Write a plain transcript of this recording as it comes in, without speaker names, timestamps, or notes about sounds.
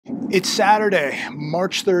It's Saturday,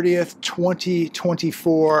 March 30th,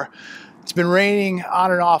 2024. It's been raining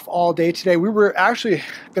on and off all day today. We were actually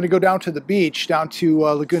going to go down to the beach, down to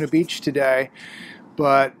Laguna Beach today,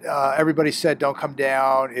 but everybody said don't come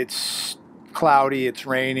down. It's cloudy, it's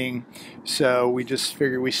raining, so we just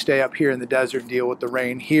figured we stay up here in the desert and deal with the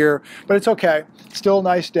rain here. But it's okay. Still a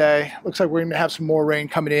nice day. Looks like we're going to have some more rain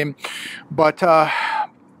coming in, but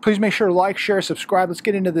please make sure to like, share, subscribe. Let's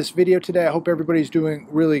get into this video today. I hope everybody's doing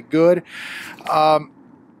really good. I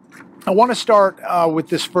want to start with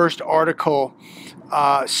this first article.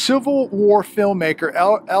 Civil War filmmaker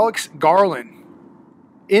Alex Garland.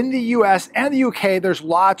 In the US and the UK, there's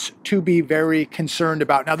lots to be very concerned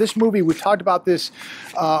about. Now, this movie, we've talked about this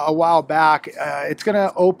a while back. It's going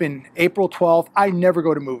to open April 12th. I never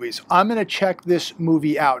go to movies. I'm going to check this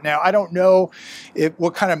movie out. Now, I don't know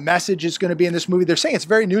what kind of message is going to be in this movie. They're saying it's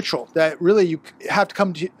very neutral, that really you have to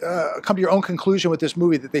come to your own conclusion with this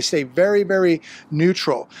movie, that they stay very, very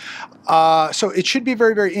neutral. So it should be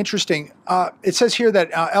very, very interesting. It says here that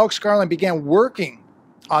Alex Garland began working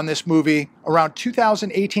on this movie around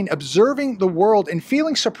 2018, observing the world and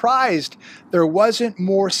feeling surprised there wasn't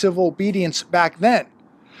more civil obedience back then.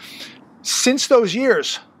 Since those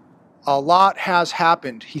years, a lot has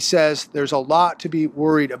happened. He says there's a lot to be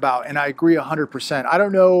worried about, and I agree 100%. I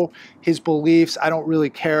don't know his beliefs. I don't really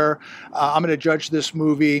care. I'm going to judge this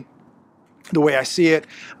movie the way I see it.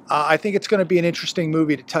 I think it's going to be an interesting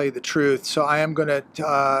movie, to tell you the truth. So I am going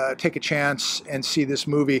to take a chance and see this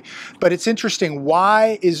movie. But it's interesting.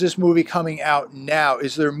 Why is this movie coming out now?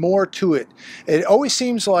 Is there more to it? It always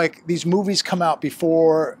seems like these movies come out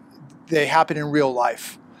before they happen in real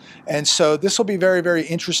life. And so this will be very, very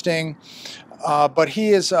interesting. But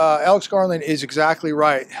Alex Garland is exactly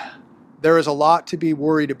right. There is a lot to be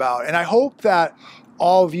worried about. And I hope that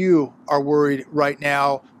all of you are worried right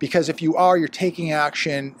now, because if you are, you're taking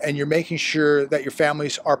action and you're making sure that your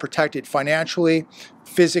families are protected financially,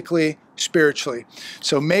 physically, spiritually.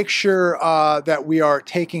 So make sure that we are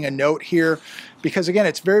taking a note here, because again,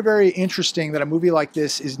 it's very, very interesting that a movie like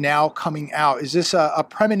this is now coming out. Is this a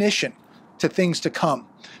premonition to things to come?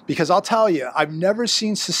 Because I'll tell you, I've never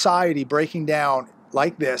seen society breaking down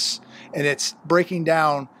like this, and it's breaking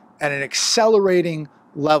down at an accelerating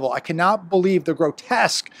level. I cannot believe the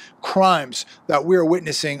grotesque crimes that we're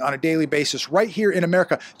witnessing on a daily basis right here in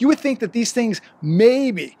America. You would think that these things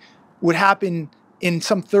maybe would happen in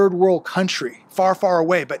some third world country far, far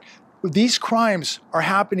away, but these crimes are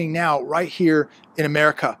happening now right here in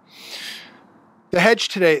America. The hedge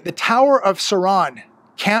today, the Tower of Saran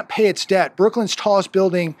can't pay its debt. Brooklyn's tallest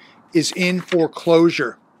building is in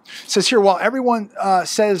foreclosure. It says here, while everyone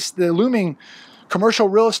says the looming commercial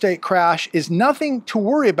real estate crash is nothing to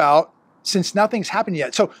worry about, since nothing's happened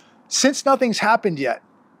yet. So since nothing's happened yet,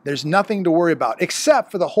 there's nothing to worry about,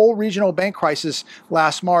 except for the whole regional bank crisis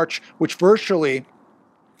last March, which virtually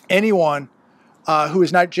anyone who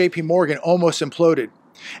is not JP Morgan almost imploded.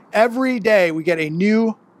 Every day we get a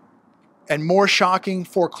new and more shocking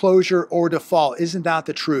foreclosure or default. Isn't that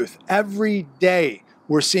the truth? Every day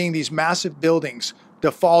we're seeing these massive buildings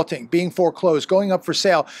defaulting, being foreclosed, going up for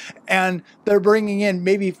sale, and they're bringing in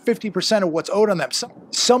maybe 50% of what's owed on them.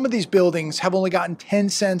 Some of these buildings have only gotten 10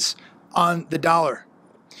 cents on the dollar.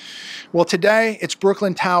 Well, today it's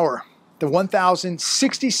Brooklyn Tower, the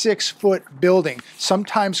 1,066-foot building,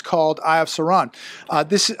 sometimes called Eye of Saran.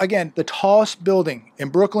 This is, again, the tallest building in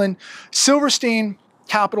Brooklyn. Silverstein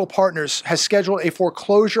Capital Partners has scheduled a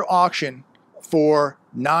foreclosure auction for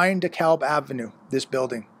 9 DeKalb Avenue, this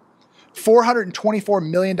building. $424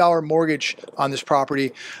 million mortgage on this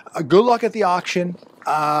property. Good luck at the auction.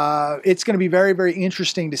 It's going to be very, very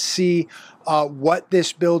interesting to see what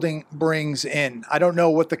this building brings in. I don't know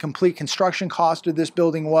what the complete construction cost of this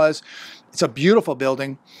building was. It's a beautiful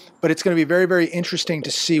building, but it's going to be very, very interesting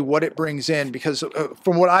to see what it brings in, because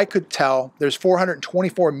from what I could tell, there's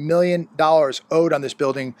 $424 million owed on this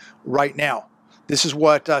building right now. This is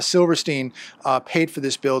what Silverstein paid for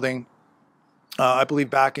this building, I believe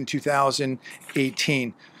back in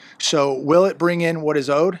 2018. So will it bring in what is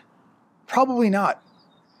owed? Probably not.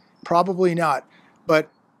 Probably not. But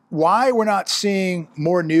why we're not seeing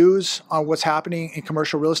more news on what's happening in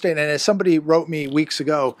commercial real estate, and as somebody wrote me weeks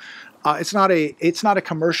ago, it's not a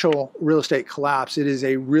commercial real estate collapse. It is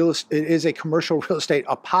a commercial real estate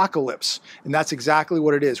apocalypse, and that's exactly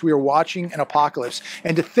what it is. We are watching an apocalypse,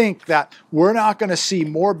 and to think that we're not going to see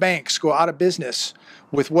more banks go out of business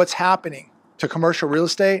with what's happening to commercial real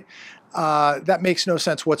estate, that makes no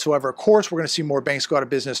sense whatsoever. Of course, we're going to see more banks go out of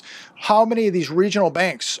business. How many of these regional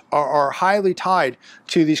banks are highly tied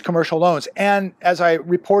to these commercial loans? And as I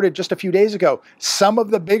reported just a few days ago, some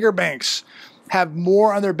of the bigger banks have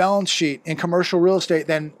more on their balance sheet in commercial real estate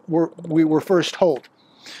than we were first told.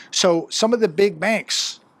 So some of the big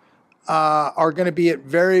banks are going to be at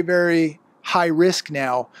very, very high risk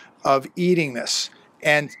now of eating this.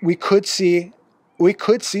 And we could see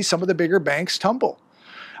some of the bigger banks tumble.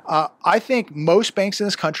 I think most banks in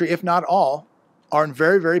this country, if not all, are in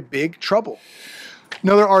very, very big trouble.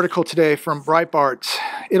 Another article today from Breitbart.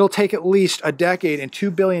 It'll take at least a decade and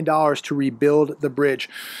 $2 billion to rebuild the bridge.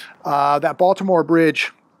 That Baltimore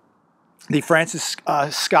bridge, the Francis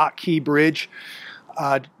Scott Key Bridge,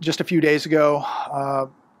 just a few days ago, a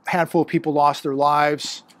handful of people lost their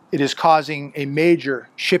lives. It is causing a major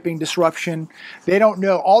shipping disruption. They don't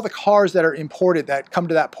know, all the cars that are imported that come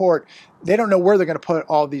to that port, they don't know where they're going to put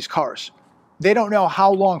all these cars. They don't know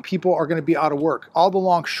how long people are going to be out of work. All the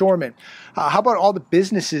longshoremen. How about all the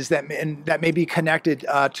businesses that may be connected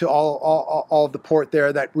to all of the port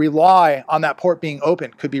there that rely on that port being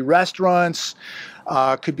open? Could be restaurants,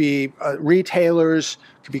 could be retailers,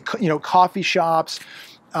 could be coffee shops.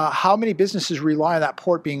 How many businesses rely on that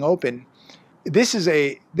port being open? This is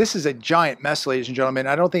a giant mess, ladies and gentlemen.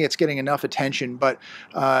 I don't think it's getting enough attention, but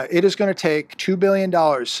it is going to take $2 billion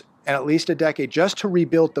and at least a decade just to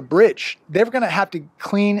rebuild the bridge. They're going to have to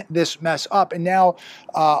clean this mess up. And now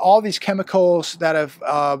all these chemicals that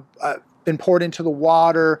have been poured into the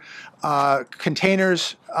water,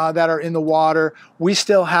 containers that are in the water, we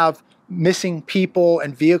still have missing people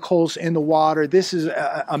and vehicles in the water. This is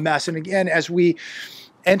a mess. And again, as we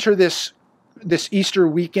enter this Easter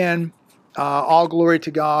weekend, all glory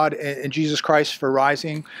to God and Jesus Christ for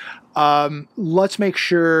rising. Let's make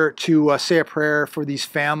sure to say a prayer for these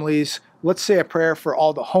families. Let's say a prayer for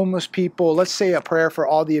all the homeless people. Let's say a prayer for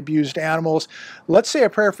all the abused animals. Let's say a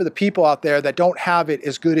prayer for the people out there that don't have it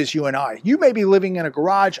as good as you and I. You may be living in a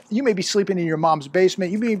garage. You may be sleeping in your mom's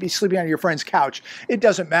basement. You may be sleeping on your friend's couch. It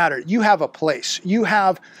doesn't matter. You have a place. You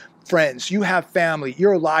have friends, you have family,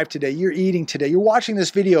 you're alive today, you're eating today, you're watching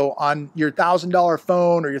this video on your $1,000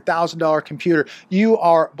 phone or your $1,000 computer. You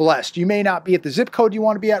are blessed. You may not be at the zip code you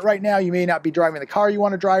want to be at right now, you may not be driving the car you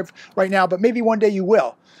want to drive right now, but maybe one day you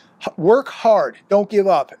will. Work hard, don't give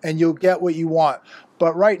up, and you'll get what you want.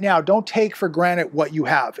 But right now, don't take for granted what you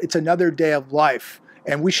have. It's another day of life.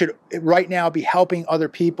 And we should right now be helping other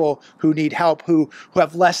people who need help, who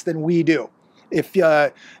have less than we do. If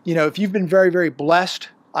you've been very, very blessed,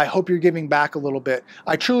 I hope you're giving back a little bit.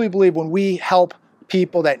 I truly believe when we help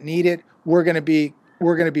people that need it, we're going to be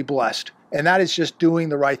blessed, and that is just doing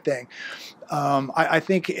the right thing. I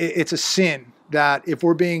think it's a sin that if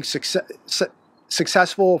we're being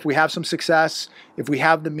successful, if we have some success, if we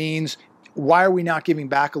have the means, why are we not giving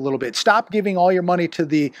back a little bit? Stop giving all your money to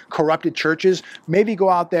the corrupted churches. Maybe go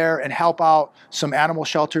out there and help out some animal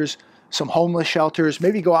shelters, some homeless shelters.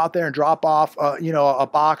 Maybe go out there and drop off, a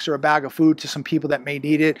box or a bag of food to some people that may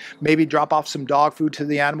need it. Maybe drop off some dog food to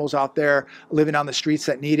the animals out there living on the streets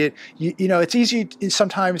that need it. It's easy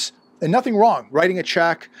sometimes, and nothing wrong, writing a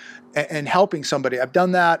check and helping somebody. I've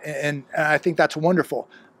done that, and I think that's wonderful.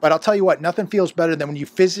 But I'll tell you what, nothing feels better than when you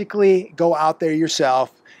physically go out there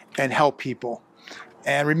yourself and help people.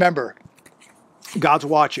 And remember, God's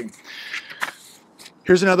watching.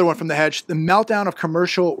 Here's another one from The Hedge. The meltdown of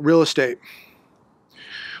commercial real estate.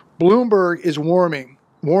 Bloomberg is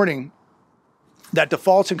warning that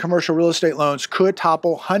defaults in commercial real estate loans could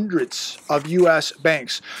topple hundreds of U.S.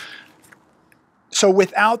 banks. So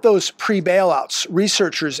without those pre-bailouts,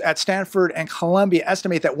 researchers at Stanford and Columbia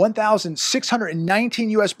estimate that 1,619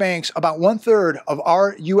 U.S. banks, about 1/3 of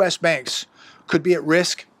our U.S. banks, could be at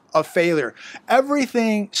risk of failure.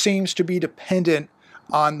 Everything seems to be dependent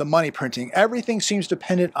on the money printing. Everything seems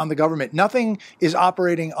dependent on the government. Nothing is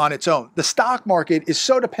operating on its own. The stock market is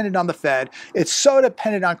so dependent on the Fed. It's so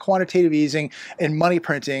dependent on quantitative easing and money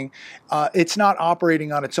printing. It's not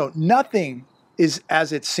operating on its own. Nothing is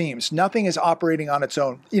as it seems. Nothing is operating on its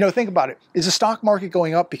own. Think about it. Is the stock market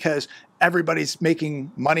going up because everybody's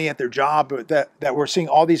making money at their job, that we're seeing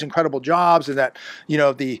all these incredible jobs, and that,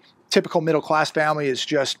 the typical middle-class family is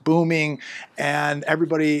just booming and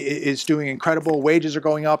everybody is doing incredible, wages are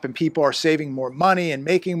going up and people are saving more money and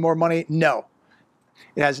making more money? No,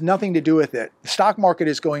 it has nothing to do with it. The stock market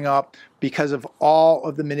is going up because of all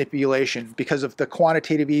of the manipulation, because of the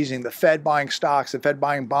quantitative easing, the Fed buying stocks, the Fed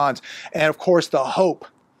buying bonds, and of course the hope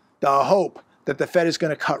that the Fed is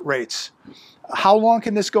going to cut rates. How long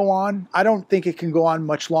can this go on? I don't think it can go on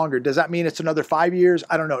much longer. Does that mean it's another 5 years?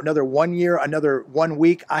 I don't know. Another 1 year, another 1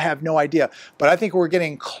 week? I have no idea. But I think we're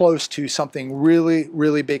getting close to something really,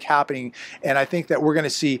 really big happening. And I think that we're going to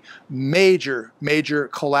see major, major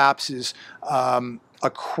collapses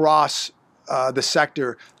across the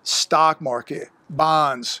sector: stock market,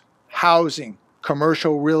 bonds, housing,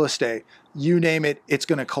 commercial real estate, you name it, it's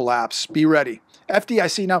going to collapse. Be ready.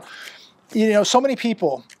 FDIC. Now, so many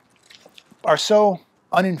people are so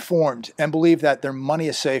uninformed and believe that their money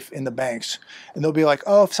is safe in the banks. And they'll be like,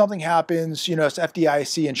 oh, if something happens, it's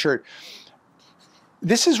FDIC insured.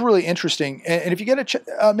 This is really interesting. And if you get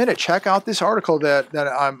a minute, check out this article that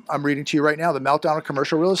I'm reading to you right now, The Meltdown of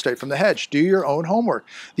Commercial Real Estate from The Hedge. Do your own homework.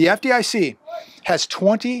 The FDIC has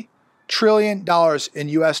 $20 trillion in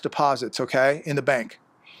U.S. deposits, okay, in the bank.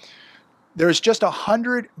 There's just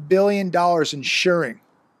 $100 billion insuring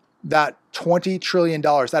that $20 trillion.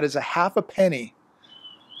 That is a half a penny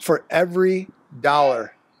for every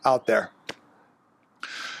dollar out there.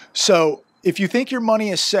 So if you think your money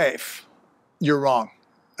is safe, you're wrong.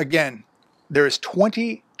 Again, there is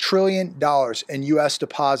 $20 trillion in U.S.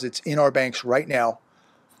 deposits in our banks right now,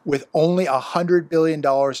 with only $100 billion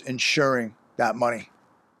insuring that money.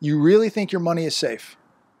 You really think your money is safe?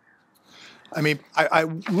 I mean, I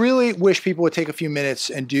really wish people would take a few minutes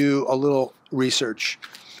and do a little research,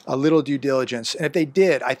 a little due diligence. And if they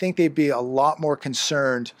did, I think they'd be a lot more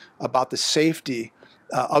concerned about the safety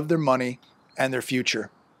of their money and their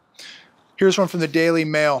future. Here's one from the Daily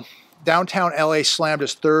Mail. Downtown LA slammed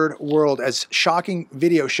as third world as shocking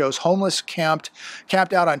video shows homeless camped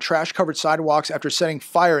out on trash-covered sidewalks after setting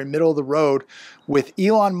fire in the middle of the road, with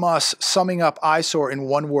Elon Musk summing up eyesore in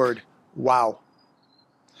one word: wow.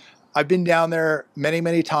 I've been down there many,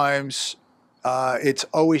 many times. It's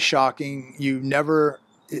always shocking. You never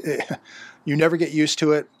get used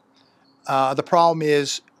to it. The problem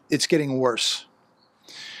is it's getting worse.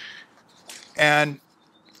 And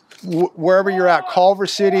wherever you're at, Culver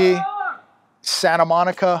City, Santa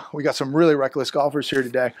Monica, we got some really reckless golfers here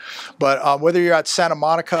today, but whether you're at Santa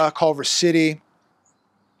Monica, Culver City,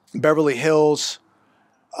 Beverly Hills,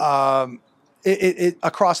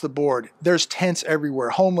 across the board, there's tents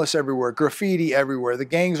everywhere, homeless everywhere, graffiti everywhere. The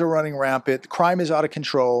gangs are running rampant. The crime is out of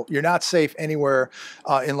control. You're not safe anywhere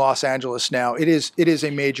in Los Angeles now. It is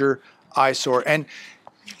a major eyesore. And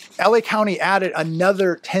LA County added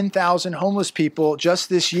another 10,000 homeless people just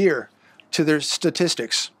this year to their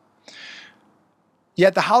statistics.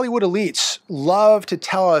 Yet the Hollywood elites love to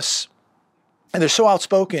tell us, and they're so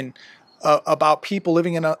outspoken about people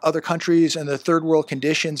living in other countries and the third world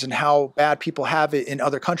conditions and how bad people have it in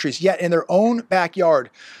other countries. Yet in their own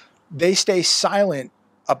backyard, they stay silent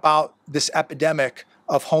about this epidemic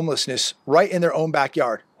of homelessness right in their own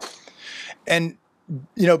backyard. And,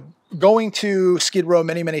 going to Skid Row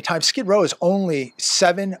many, many times, Skid Row is only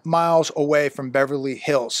 7 miles away from Beverly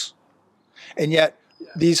Hills. And yet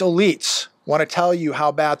these elites want to tell you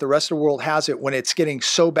how bad the rest of the world has it when it's getting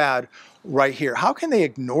so bad right here. How can they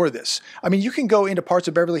ignore this? I mean, you can go into parts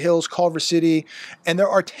of Beverly Hills, Culver City, and there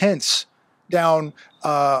are tents down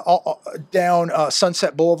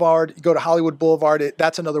Sunset Boulevard. You go to Hollywood Boulevard,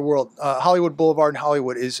 that's another world. Hollywood Boulevard in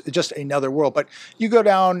Hollywood is just another world. But you go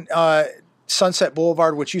down Sunset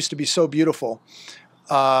Boulevard, which used to be so beautiful,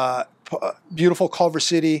 beautiful Culver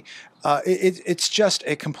City. It's just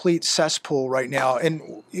a complete cesspool right now.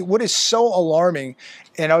 And what is so alarming,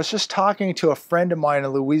 and I was just talking to a friend of mine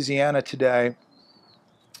in Louisiana today,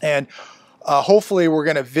 and hopefully we're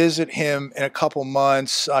going to visit him in a couple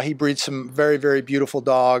months. He breeds some very, very beautiful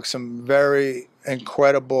dogs, some very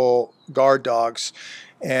incredible guard dogs.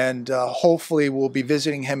 And hopefully we'll be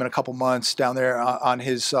visiting him in a couple months down there on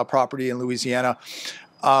his property in Louisiana.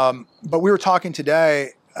 But we were talking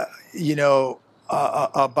today,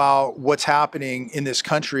 about what's happening in this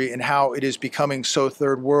country and how it is becoming so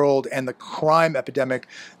third world, and the crime epidemic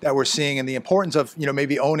that we're seeing, and the importance of,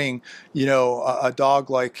 maybe owning, a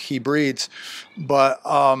dog like he breeds. But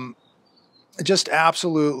just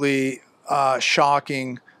absolutely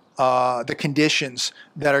shocking. The conditions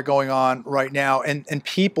that are going on right now, and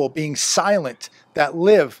people being silent that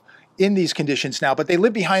live in these conditions now, but they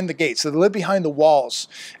live behind the gates, so they live behind the walls,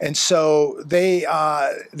 and so they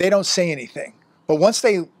don't say anything. But once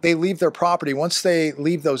they leave their property, once they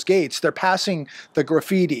leave those gates, they're passing the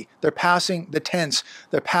graffiti, they're passing the tents,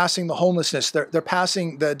 they're passing the homelessness, they're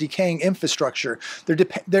passing the decaying infrastructure,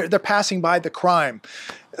 they're passing by the crime,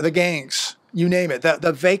 the gangs. You name it,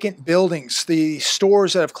 the vacant buildings, the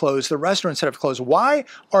stores that have closed, the restaurants that have closed. Why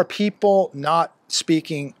are people not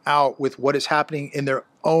speaking out with what is happening in their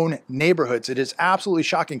own neighborhoods? It is absolutely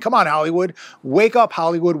shocking. Come on, Hollywood. Wake up,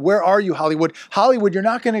 Hollywood. Where are you, Hollywood? Hollywood, you're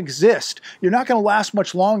not going to exist. You're not going to last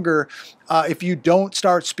much longer if you don't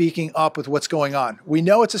start speaking up with what's going on. We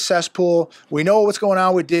know it's a cesspool. We know what's going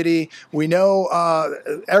on with Diddy. We know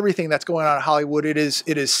everything that's going on in Hollywood. It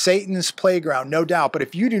is Satan's playground, no doubt. But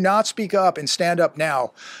if you do not speak up and stand up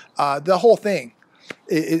now, the whole thing,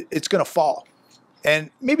 it's going to fall.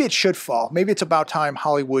 And maybe it should fall. Maybe it's about time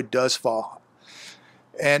Hollywood does fall.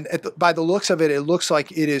 And by the looks of it, it looks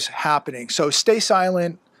like it is happening. So stay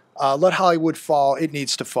silent. Let Hollywood fall. It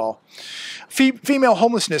needs to fall. Female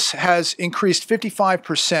homelessness has increased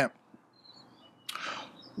 55%.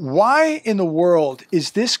 Why in the world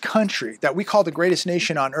is this country that we call the greatest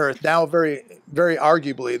nation on earth, now very, very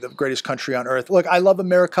arguably the greatest country on earth? Look, I love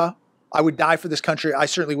America. I would die for this country. I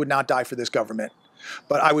certainly would not die for this government,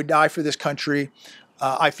 but I would die for this country.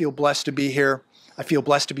 I feel blessed to be here. I feel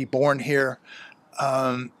blessed to be born here.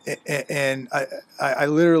 And I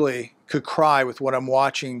literally could cry with what I'm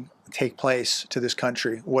watching take place to this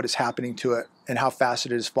country, what is happening to it, and how fast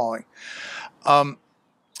it is falling.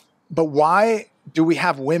 But why do we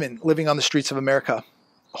have women living on the streets of America?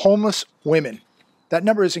 Homeless women. That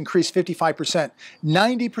number has increased 55%.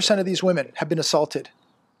 90% of these women have been assaulted.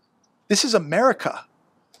 This is America.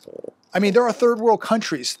 I mean, there are third world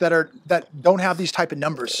countries that don't have these type of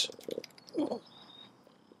numbers.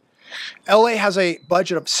 LA has a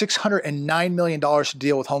budget of $609 million to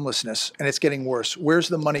deal with homelessness, and it's getting worse. Where's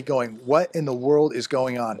the money going? What in the world is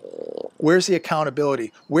going on? Where's the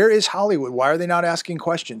accountability? Where is Hollywood? Why are they not asking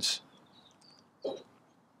questions?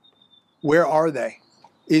 Where are they?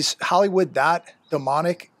 Is Hollywood that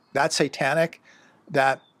demonic, that satanic,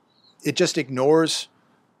 that it just ignores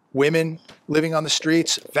women living on the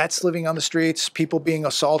streets, vets living on the streets, people being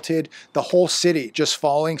assaulted, the whole city just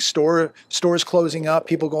falling, stores closing up,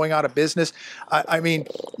 people going out of business? I mean,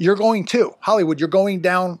 you're going too. Hollywood, you're going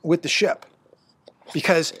down with the ship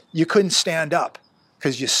because you couldn't stand up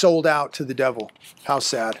because you sold out to the devil. How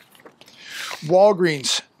sad.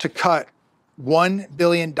 Walgreens to cut $1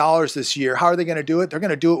 billion this year. How are they going to do it? They're going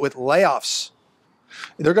to do it with layoffs.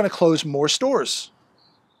 They're going to close more stores.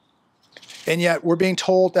 And yet we're being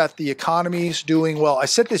told that the economy is doing well. I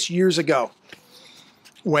said this years ago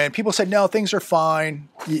when people said, no, things are fine.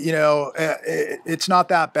 It's not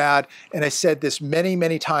that bad. And I said this many,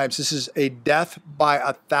 many times. This is a death by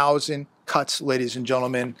 1,000 cuts, ladies and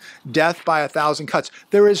gentlemen. Death by 1,000 cuts.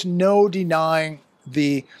 There is no denying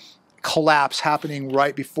the collapse happening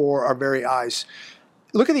right before our very eyes.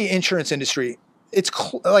 Look at the insurance industry. It's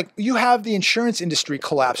like you have the insurance industry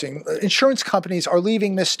collapsing. Insurance companies are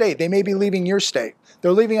leaving this state. They may be leaving your state.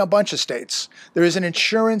 They're leaving a bunch of states. There is an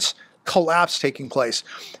insurance collapse taking place.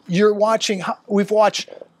 We've watched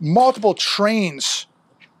multiple trains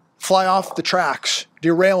fly off the tracks,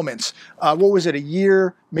 derailments. What was it, a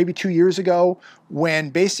year, maybe 2 years ago, when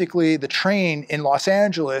basically the train in Los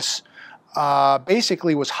Angeles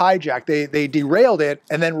basically was hijacked. They derailed it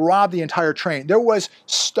and then robbed the entire train. There was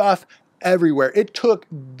stuff everywhere. It took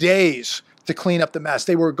days to clean up the mess.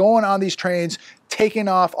 They were going on these trains, taking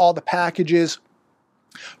off all the packages,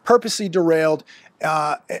 purposely derailed,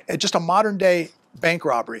 just a modern day bank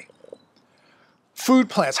robbery.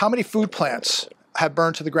 Food plants. How many food plants have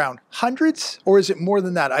burned to the ground? Hundreds? Or is it more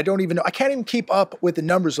than that? I don't even know. I can't even keep up with the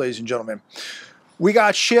numbers, ladies and gentlemen. We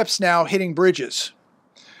got ships now hitting bridges,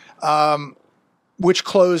 which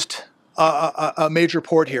closed a major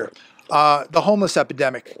port here. The homeless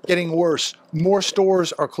epidemic getting worse. More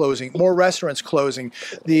stores are closing. More restaurants closing.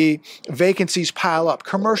 The vacancies pile up.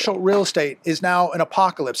 Commercial real estate is now an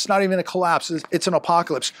apocalypse. It's not even a collapse. It's an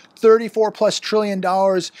apocalypse. $34+ trillion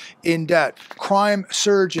in debt. Crime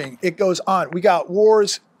surging. It goes on. We got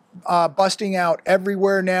wars busting out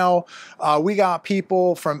everywhere now. We got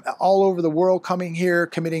people from all over the world coming here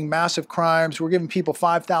committing massive crimes. We're giving people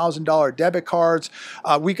 $5,000 debit cards.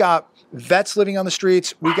 We got vets living on the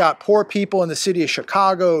streets. We got poor people in the city of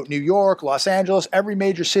Chicago, New York, Los Angeles, every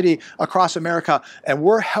major city across America. And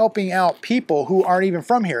we're helping out people who aren't even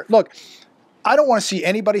from here. Look, I don't want to see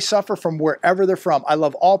anybody suffer from wherever they're from. I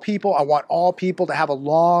love all people. I want all people to have a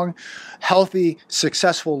long, healthy,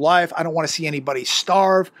 successful life. I don't want to see anybody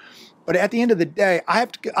starve. But at the end of the day,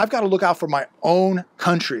 I've got to look out for my own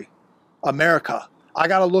country, America. I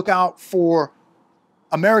got to look out for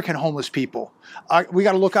American homeless people. We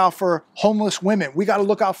got to look out for homeless women. We got to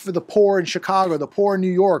look out for the poor in Chicago, the poor in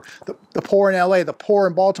New York, the poor in LA, the poor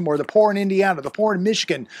in Baltimore, the poor in Indiana, the poor in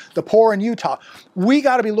Michigan, the poor in Utah. We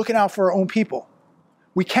got to be looking out for our own people.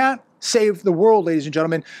 We can't save the world, ladies and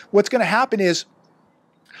gentlemen. What's going to happen is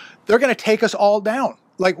they're going to take us all down.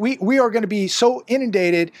 Like we are going to be so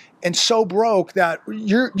inundated and so broke that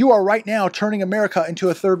you are right now turning America into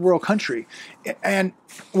a third world country. And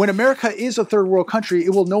when America is a third world country,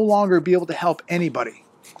 it will no longer be able to help anybody.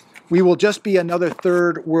 We will just be another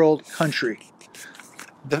third world country.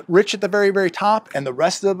 The rich at the very, very top and the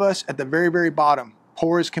rest of us at the very, very bottom,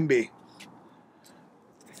 poor as can be.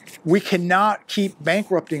 We cannot keep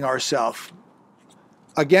bankrupting ourselves.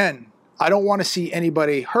 Again, I don't want to see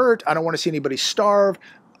anybody hurt. I don't want to see anybody starve.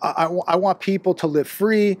 I want people to live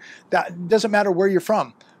free. That doesn't matter where you're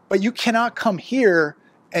from. But you cannot come here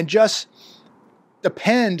and just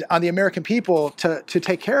depend on the American people to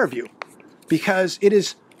take care of you, because it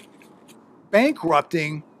is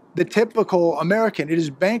bankrupting the typical American. It is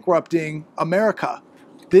bankrupting America.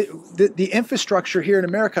 The infrastructure here in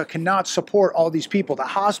America cannot support all these people, the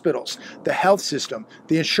hospitals, the health system,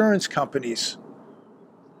 the insurance companies.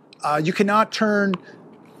 You cannot turn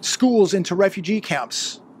schools into refugee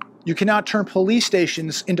camps. You cannot turn police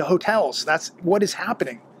stations into hotels. That's what is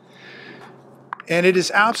happening. And it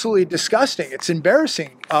is absolutely disgusting. It's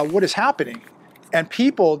embarrassing what is happening. And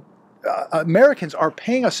people, Americans, are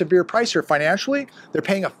paying a severe price here financially. They're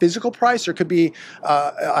paying a physical price. There could be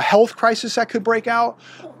a health crisis that could break out.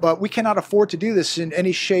 But we cannot afford to do this in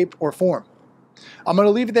any shape or form. I'm going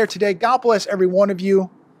to leave it there today. God bless every one of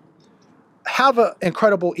you. Have an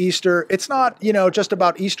incredible Easter. It's not, just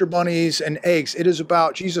about Easter bunnies and eggs. It is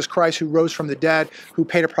about Jesus Christ, who rose from the dead, who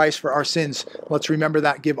paid a price for our sins. Let's remember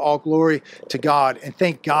that. Give all glory to God, and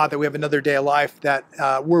thank God that we have another day of life, that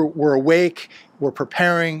we're awake, we're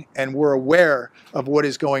preparing, and we're aware of what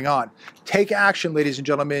is going on. Take action, ladies and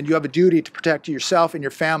gentlemen. You have a duty to protect yourself and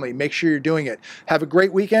your family. Make sure you're doing it. Have a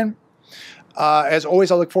great weekend. As always,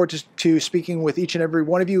 I look forward to speaking with each and every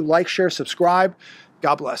one of you. Like, share, subscribe.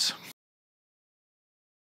 God bless.